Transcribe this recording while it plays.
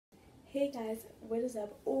Hey guys, what is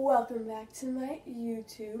up? Welcome back to my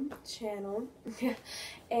YouTube channel.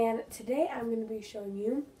 And today I'm going to be showing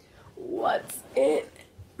you what's in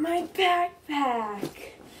my backpack.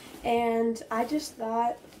 And I just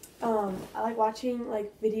thought, I like watching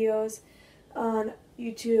like videos on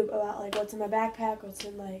YouTube about like what's in my backpack, what's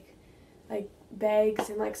in like bags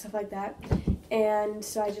and like stuff like that. And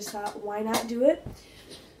so I just thought, why not do it?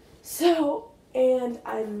 And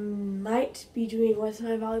I might be doing what's in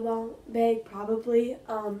my volleyball bag, probably,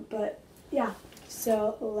 but yeah,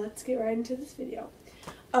 so let's get right into this video.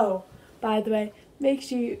 Oh, by the way, make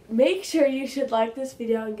sure you should like this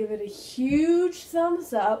video and give it a huge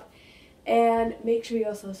thumbs up, and make sure you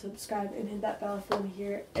also subscribe and hit that bell from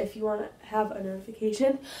here if you want to have a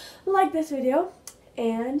notification like this video.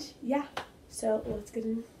 And yeah, so let's get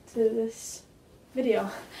into this video.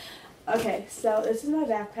 Okay, so this is my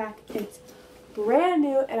backpack. It's brand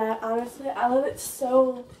new, and I love it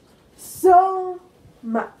so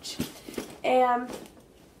much. And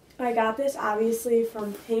I got this obviously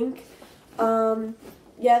from Pink.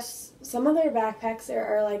 Yes, some of their backpacks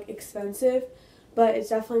are like expensive, but it's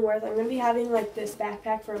definitely worth it. I'm gonna be having like this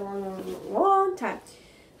backpack for a long time.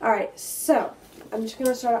 Alright, so I'm just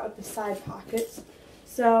gonna start out with the side pockets.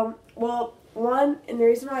 So, well, and the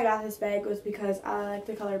reason why I got this bag was because I like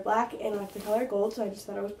the color black and I like the color gold, so I just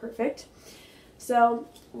thought it was perfect. So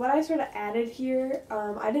what I sort of added here,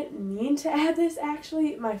 I didn't mean to add this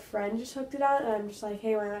actually. My friend just hooked it on, and I'm just like,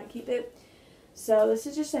 hey, why not keep it? So this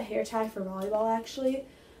is just a hair tie for volleyball actually,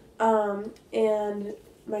 and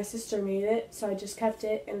my sister made it, so I just kept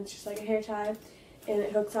it, and it's just like a hair tie, and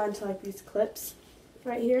it hooks onto like these clips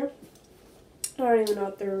right here. I don't even know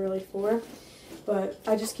what they're really for, but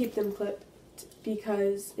I just keep them clipped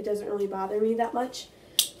because it doesn't really bother me that much.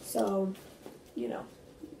 So, you know,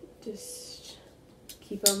 just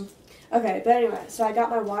keep them. Okay, but anyway, so I got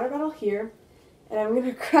my water bottle here, and I'm going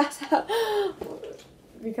to cross out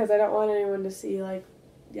because I don't want anyone to see, like,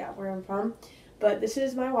 yeah, where I'm from. But this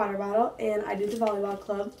is my water bottle, and I did the volleyball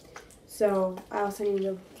club, so I also need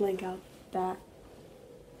to blank out that.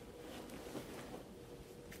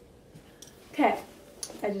 Okay,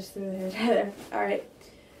 I just threw the hair together. Alright,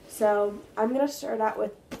 so I'm going to start out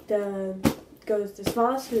with goes the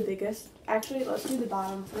smallest to the biggest. Actually, let's do the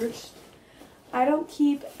bottom first. I don't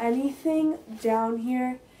keep anything down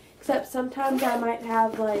here, except sometimes I might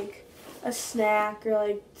have like a snack or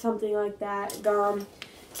like something like that, gum,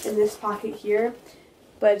 in this pocket here.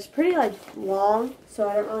 But it's pretty like long, so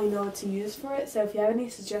I don't really know what to use for it. So if you have any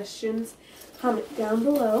suggestions, comment down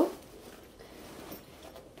below.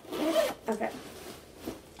 Okay.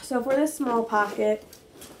 So for this small pocket,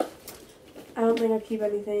 I don't think I keep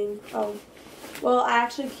anything. Oh. Well, I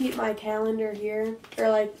actually keep my calendar here, or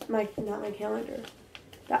like not my calendar.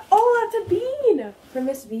 Oh, that's a bean from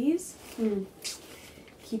Miss B's.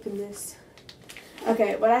 Keeping this.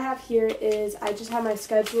 Okay, what I have here is I just have my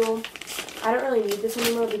schedule. I don't really need this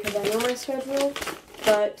anymore because I know my schedule,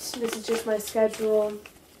 but this is just my schedule.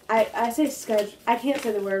 I say schedule. I can't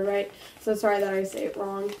say the word right, so sorry that I say it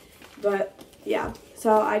wrong. But yeah,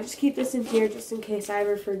 so I just keep this in here just in case I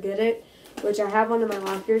ever forget it, which I have one in my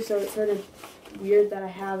locker, so it's sort of weird that I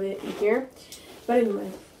have it in here. But anyway,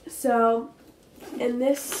 so in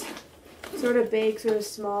this sort of big, sort of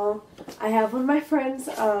small, I have one of my friend's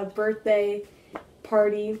birthday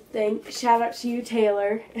party thing. Shout out to you,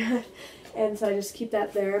 Taylor. And so I just keep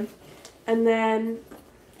that there. And then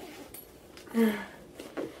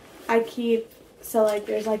I keep, so like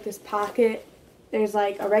there's like this pocket. There's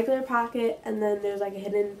like a regular pocket, and then there's like a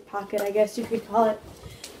hidden pocket, I guess you could call it.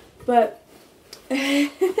 But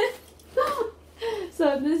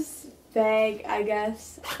so this bag, I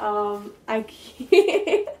guess, I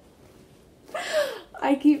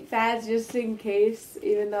keep pads just in case,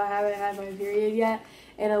 even though I haven't had my period yet,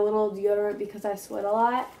 and a little deodorant because I sweat a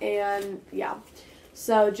lot, and yeah.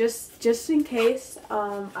 So just in case,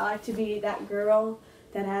 I like to be that girl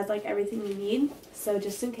that has like everything you need, so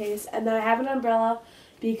just in case. And then I have an umbrella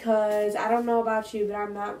because I don't know about you, but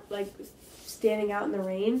I'm not like standing out in the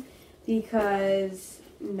rain because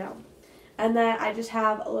no. And then I just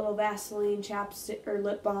have a little Vaseline chapstick, or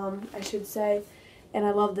lip balm, I should say. And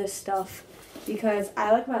I love this stuff because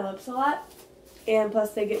I like my lips a lot, and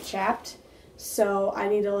plus they get chapped. So I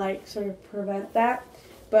need to like sort of prevent that.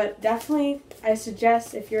 But definitely I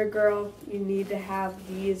suggest if you're a girl, you need to have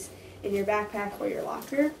these in your backpack or your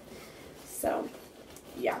locker. So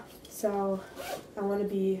yeah, so I want to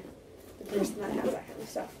be the person that has that kind of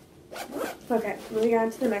stuff. Okay, moving on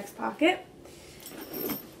to the next pocket.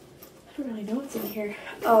 I don't really know what's in here.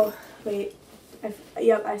 Oh, wait.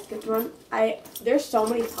 Yep, I skipped one. There's so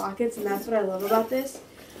many pockets, and that's what I love about this.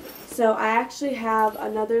 So So I actually have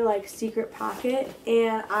another like secret pocket,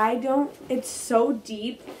 and it's so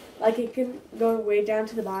deep, like it can go way down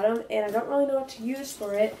to the bottom, and I don't really know what to use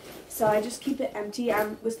for it, so I just keep it empty. I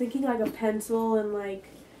was thinking like a pencil and like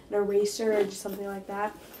an eraser or just something like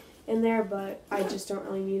that in there, but I just don't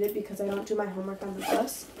really need it because I don't do my homework on the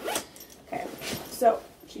bus. Okay, so,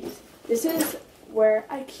 this is where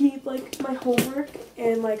I keep like my homework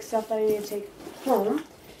and like stuff that I need to take home.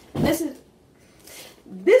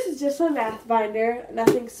 This is just my math binder,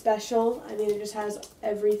 nothing special. I mean, it just has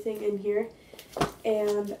everything in here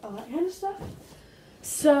and all that kind of stuff.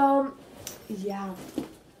 So, yeah.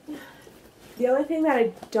 The only thing that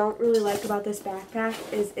I don't really like about this backpack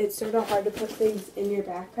is it's sort of hard to put things in your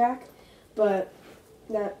backpack, but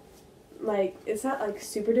it's not like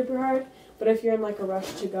super duper hard, but if you're in like a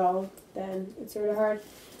rush to go, then it's sort of hard.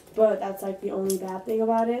 But that's like the only bad thing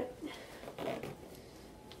about it.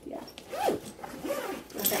 Yeah.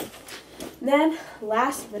 Okay. Then,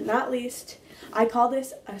 last but not least, I call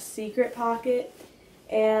this a secret pocket,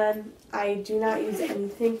 and I do not use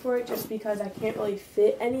anything for it just because I can't really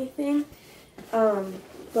fit anything.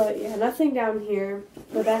 But yeah, nothing down here,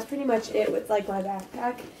 but that's pretty much it with like my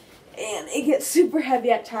backpack, and it gets super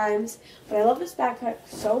heavy at times, but I love this backpack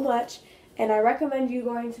so much, and I recommend you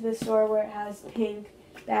going to the store where it has pink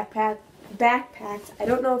backpacks. I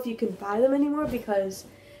don't know if you can buy them anymore because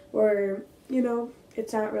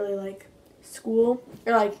it's not really like school,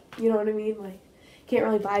 or like, you know what I mean, like, can't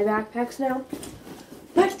really buy backpacks now,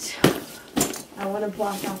 but I want to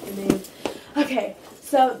block out the name. Okay,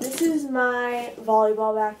 so this is my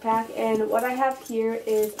volleyball backpack, and what I have here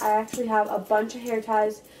is I actually have a bunch of hair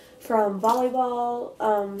ties from volleyball,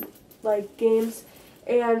 like, games,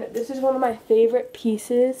 and this is one of my favorite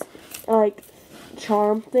pieces, like,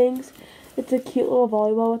 charm things. It's a cute little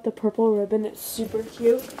volleyball with the purple ribbon. It's super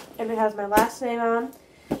cute, and it has my last name on,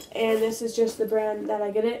 and this is just the brand that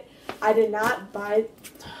I get it. I did not buy,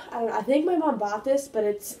 I think my mom bought this, but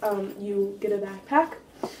it's, you get a backpack.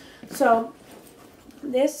 So,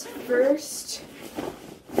 this first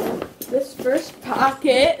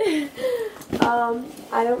pocket,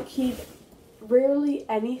 I don't keep rarely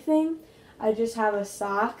anything. I just have a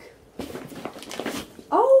sock.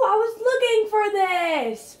 Oh, I was looking for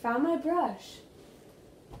this! Found my brush.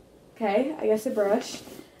 Okay, I guess a brush.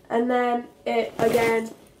 And then it,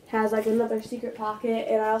 again, has like another secret pocket,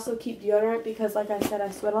 and I also keep deodorant because, like I said,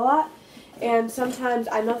 I sweat a lot. And sometimes,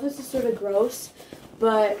 I know this is sort of gross,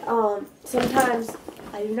 but sometimes,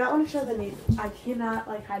 I do not want to show the name. I cannot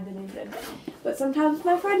like hide the name in. But sometimes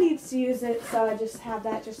my friend needs to use it, so I just have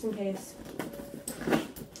that just in case.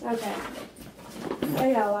 Okay.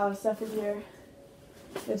 I got a lot of stuff in here.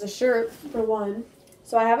 There's a shirt, for one.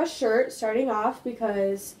 So I have a shirt starting off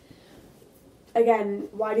because, again,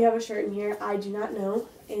 why do you have a shirt in here? I do not know.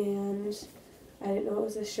 And I didn't know it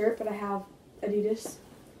was a shirt, but I have Adidas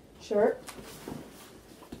shirt.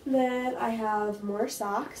 Then I have more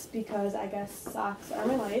socks because I guess socks are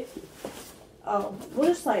my life. Oh, we'll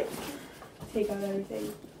just like take out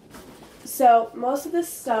everything. So most of this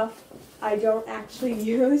stuff I don't actually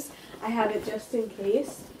use. I have it just in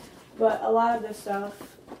case. But a lot of this stuff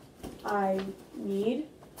I need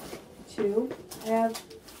too. I have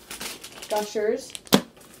gushers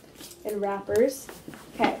and wrappers.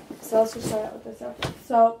 Okay, so let's just start out with this stuff.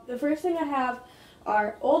 So the first thing I have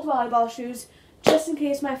are old volleyball shoes, just in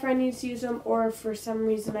case my friend needs to use them, or for some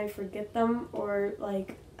reason I forget them, or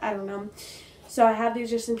like, I don't know. So I have these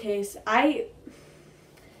just in case. I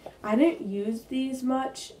didn't use these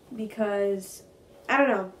much because, I don't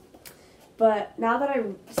know. But now that I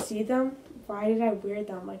see them, why did I wear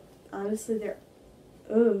them? Like, honestly, they're,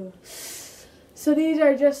 ugh. So these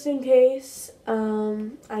are just in case.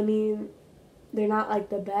 I mean, they're not like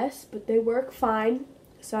the best, but they work fine.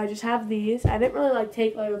 So I just have these. I didn't really like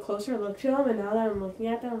take like a closer look to them, and now that I'm looking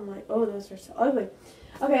at them, I'm like, oh, those are so ugly.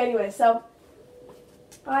 Okay, anyway, so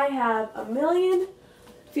I have a million,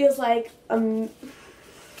 feels like a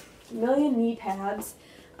million knee pads.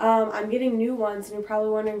 I'm getting new ones, and you're probably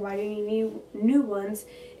wondering why do you need new ones,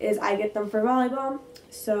 is I get them for volleyball,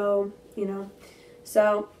 so, you know,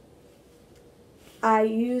 so I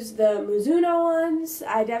use the Mizuno ones.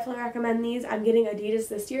 I definitely recommend these. I'm getting Adidas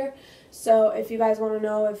this year, so if you guys want to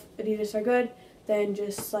know if Adidas are good, then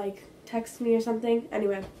just, like, text me or something.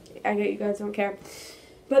 Anyway, I get you guys don't care.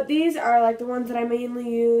 But these are, like, the ones that I mainly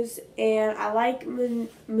use, and I like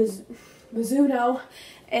Mizuno,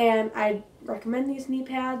 and I recommend these knee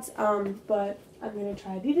pads, but I'm going to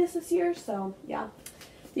try Adidas this year, so yeah.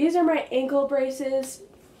 These are my ankle braces.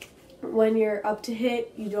 When you're up to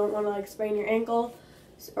hit, you don't want to like sprain your ankle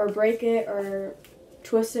or break it or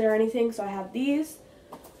twist it or anything, so I have these.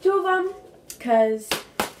 2 of them because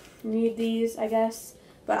need these, I guess.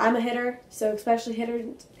 But I'm a hitter, so especially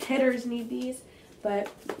hitters need these. But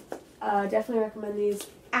definitely recommend these.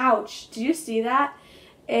 Ouch! Did you see that?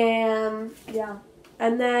 And yeah.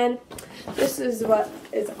 And then this is what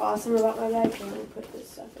is awesome about my bag. Let me put this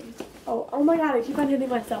stuff in. Oh my god! I keep on hitting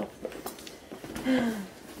myself.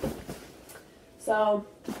 So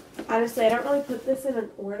honestly, I don't really put this in an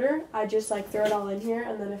order. I just like throw it all in here,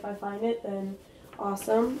 and then if I find it, then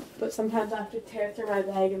awesome. But sometimes I have to tear through my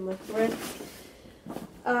bag and look for it.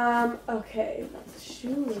 Okay, that's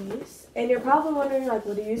shoelace. And you're probably wondering, like,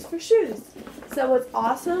 what do you use for shoes? So what's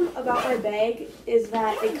awesome about my bag is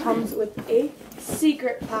that it comes with a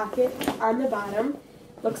secret pocket on the bottom.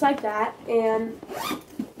 Looks like that. And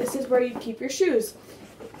this is where you keep your shoes.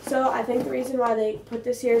 So I think the reason why they put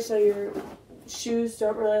this here so your shoes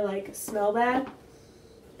don't really, like, smell bad.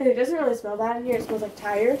 And it doesn't really smell bad in here. It smells like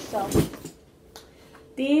tires, so...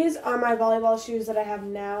 These are my volleyball shoes that I have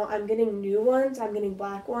now. I'm getting new ones. I'm getting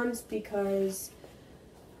black ones because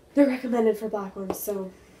they're recommended for black ones.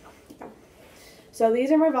 So, yeah. So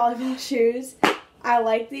these are my volleyball shoes. I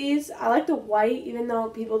like these. I like the white, even though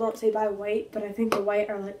people don't say buy white, but I think the white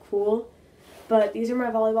are like cool. But these are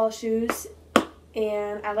my volleyball shoes,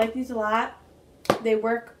 and I like these a lot. They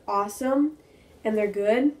work awesome, and they're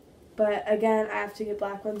good. But again, I have to get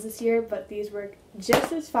black ones this year, but these work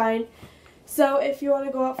just as fine. So if you want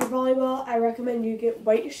to go out for volleyball, I recommend you get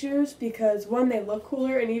white shoes because, one, they look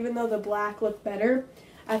cooler, and even though the black look better,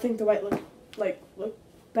 I think the white look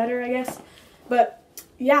better, I guess. But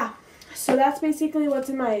yeah, so that's basically what's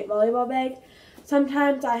in my volleyball bag.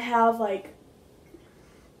 Sometimes I have like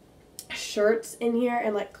shirts in here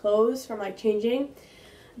and like clothes from like changing,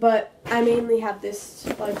 but I mainly have this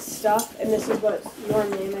like stuff, and this is what's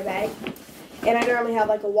normally in my bag. And I normally have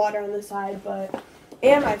like a water on the side, but...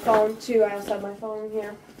 And my phone, too. I also have my phone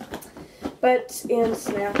here. And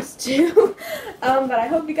snacks, too. But I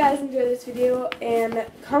hope you guys enjoyed this video. And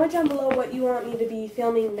comment down below what you want me to be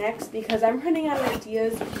filming next. Because I'm running out of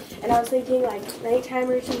ideas. And I was thinking, like, nighttime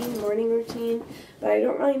routine, morning routine. But I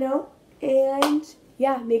don't really know. And,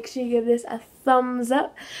 yeah, make sure you give this a thumbs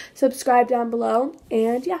up. Subscribe down below.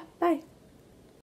 And, yeah, bye.